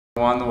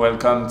Everyone,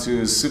 welcome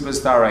to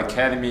Superstar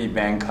Academy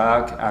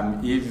Bangkok.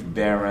 I'm Yves,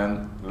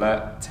 Baron,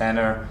 Le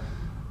Tenor.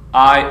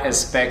 I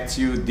expect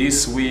you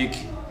this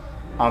week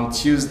on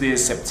Tuesday,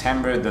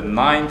 September the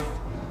 9th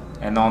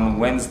and on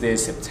Wednesday,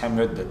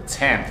 September the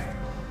 10th.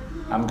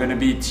 I'm gonna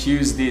be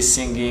Tuesday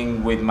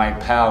singing with my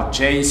pal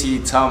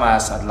JC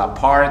Thomas at La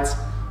Part,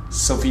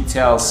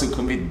 Sofitel,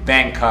 Sukhumvit,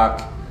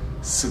 Bangkok,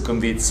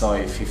 Sukhumvit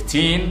Soy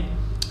 15.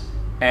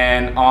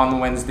 And on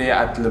Wednesday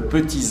at Le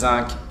Petit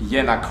Zinc,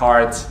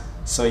 Akart,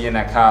 so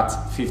Akart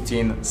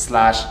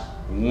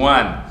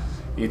 15/1.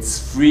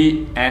 It's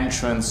free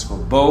entrance for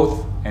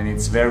both, and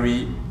it's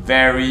very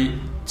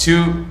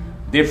two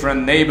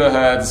different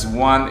neighborhoods.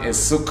 One is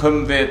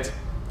Sukhumvit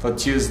for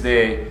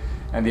Tuesday,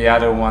 and the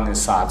other one is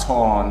Sept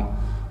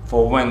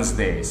for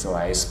Wednesday. So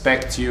I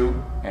expect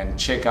you, and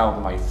check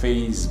out my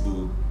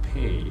Facebook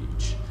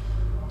page.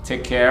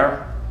 Take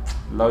care.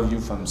 Love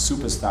you from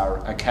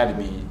Superstar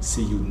Academy.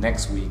 See you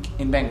next week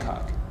in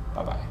Bangkok.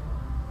 Bye bye.